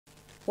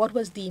What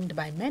was deemed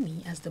by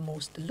many as the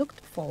most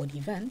looked-forward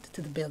event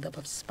to the build-up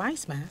of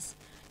Spice Mass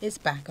is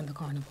back on the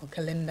carnival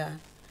calendar.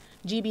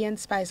 GBN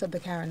Spice Up The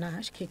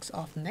Carenage kicks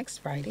off next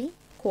Friday.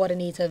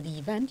 Coordinator of the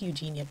event,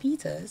 Eugenia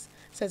Peters,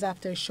 says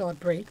after a short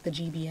break, the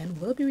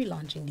GBN will be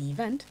relaunching the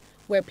event,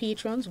 where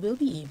patrons will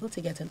be able to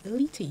get an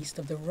early taste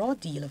of the raw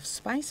deal of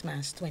Spice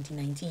Mass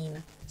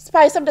 2019.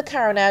 Spice Up The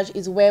Carenage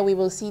is where we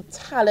will see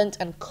talent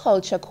and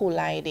culture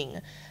colliding.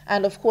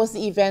 And of course,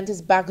 the event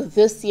is back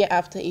this year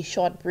after a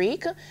short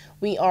break.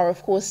 We are,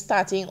 of course,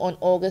 starting on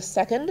August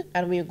 2nd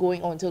and we're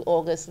going on till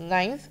August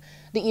 9th.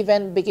 The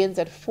event begins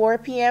at 4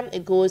 p.m.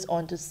 It goes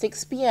on to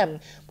 6 p.m.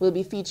 We'll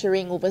be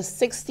featuring over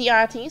 60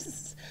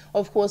 artists.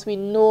 Of course, we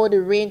know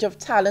the range of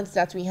talents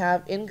that we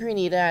have in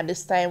Grenada at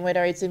this time,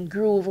 whether it's in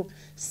groove,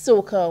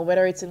 soca,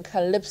 whether it's in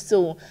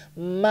calypso,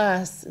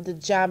 mass, the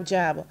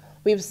jab.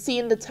 We've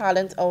seen the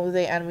talent out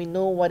there and we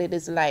know what it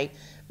is like.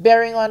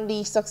 Bearing on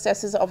the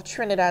successes of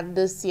Trinidad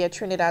this year,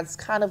 Trinidad's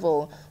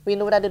Carnival, we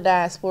know that the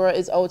diaspora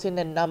is out in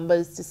the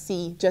numbers to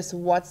see just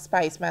what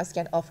Spice Mass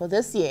can offer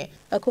this year.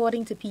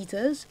 According to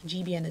Peters,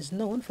 GBN is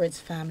known for its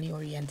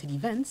family-oriented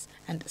events,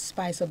 and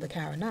Spice Up The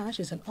Carenage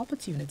is an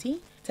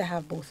opportunity to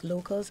have both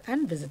locals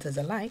and visitors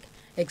alike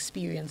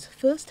experience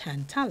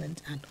first-hand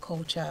talent and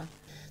culture.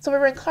 So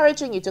we're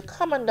encouraging you to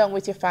come on down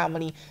with your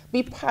family,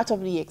 be part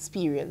of the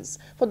experience.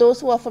 For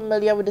those who are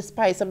familiar with the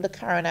Spice Up The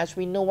Carenage,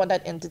 we know what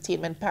that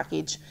entertainment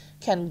package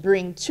can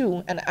bring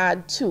to and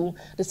add to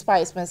the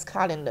Spice Mass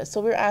calendar. So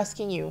we're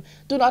asking you,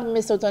 do not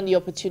miss out on the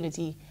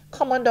opportunity.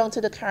 Come on down to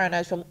the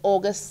Carenage from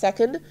August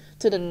 2nd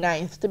to the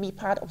 9th to be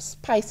part of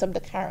Spice Up The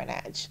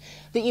Carenage.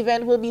 The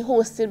event will be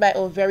hosted by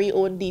our very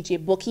own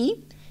DJ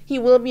Bookie. He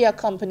will be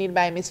accompanied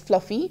by Miss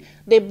Fluffy.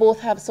 They both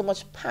have so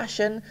much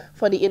passion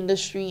for the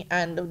industry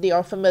and they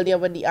are familiar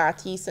with the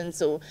artists, and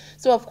so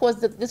of course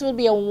this will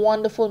be a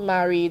wonderful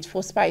marriage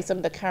for Spice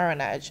Up The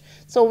Carenage.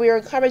 So we're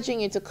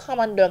encouraging you to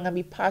come on down and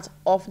be part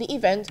of the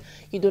event.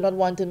 You do not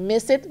want to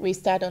miss it. We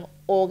start on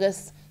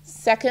August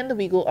 2nd.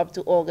 We go up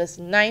to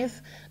August 9th.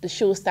 The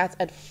show starts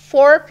at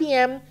 4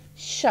 p.m.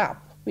 sharp.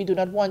 We do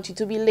not want you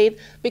to be late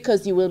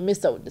because you will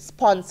miss out. The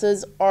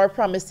sponsors are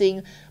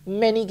promising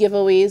many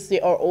giveaways. They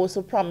are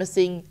also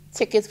promising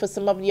tickets for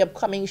some of the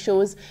upcoming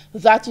shows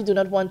that you do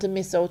not want to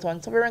miss out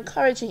on. So we're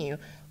encouraging you,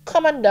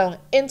 come on down,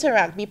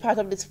 interact, be part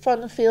of this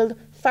fun-filled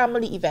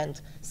family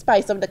event,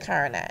 Spice Up The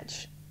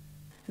Carenage.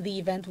 The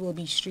event will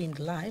be streamed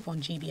live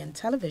on GBN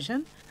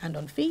television and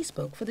on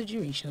Facebook for the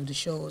duration of the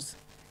shows.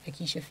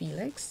 Akeisha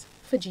Felix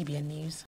for GBN News.